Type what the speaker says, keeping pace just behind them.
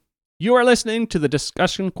You are listening to the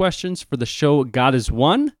discussion questions for the show God is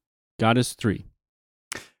One, God is Three.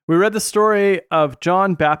 We read the story of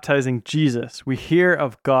John baptizing Jesus. We hear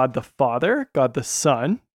of God the Father, God the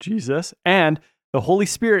Son, Jesus, and the Holy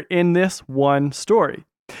Spirit in this one story.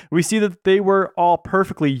 We see that they were all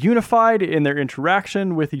perfectly unified in their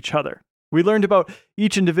interaction with each other. We learned about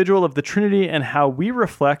each individual of the Trinity and how we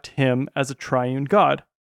reflect Him as a triune God.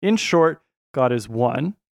 In short, God is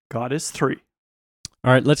one, God is three.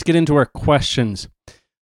 All right, let's get into our questions.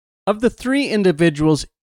 Of the three individuals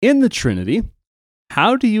in the Trinity,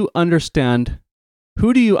 who do you understand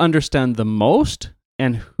the most,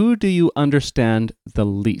 and who do you understand the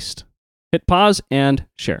least? Hit pause and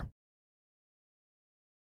share.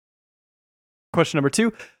 Question number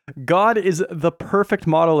 2. God is the perfect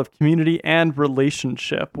model of community and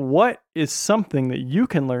relationship. What is something that you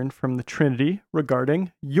can learn from the Trinity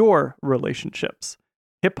regarding your relationships?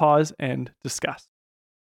 Hit pause and discuss.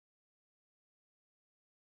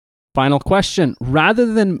 Final question. Rather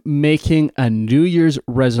than making a New Year's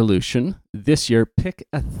resolution this year, pick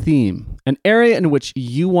a theme, an area in which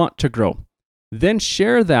you want to grow. Then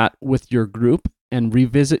share that with your group and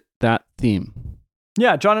revisit that theme.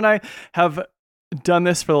 Yeah, John and I have done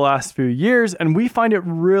this for the last few years, and we find it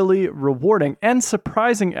really rewarding and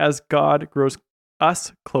surprising as God grows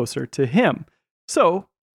us closer to Him. So,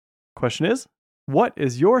 question is, what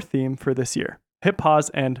is your theme for this year? Hit pause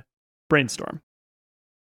and brainstorm.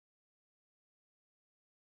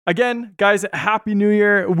 Again, guys, Happy New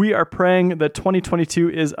Year. We are praying that 2022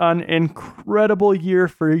 is an incredible year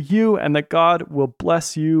for you and that God will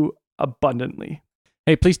bless you abundantly.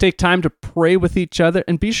 Hey, please take time to pray with each other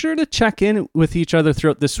and be sure to check in with each other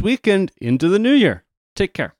throughout this weekend into the new year. Take care.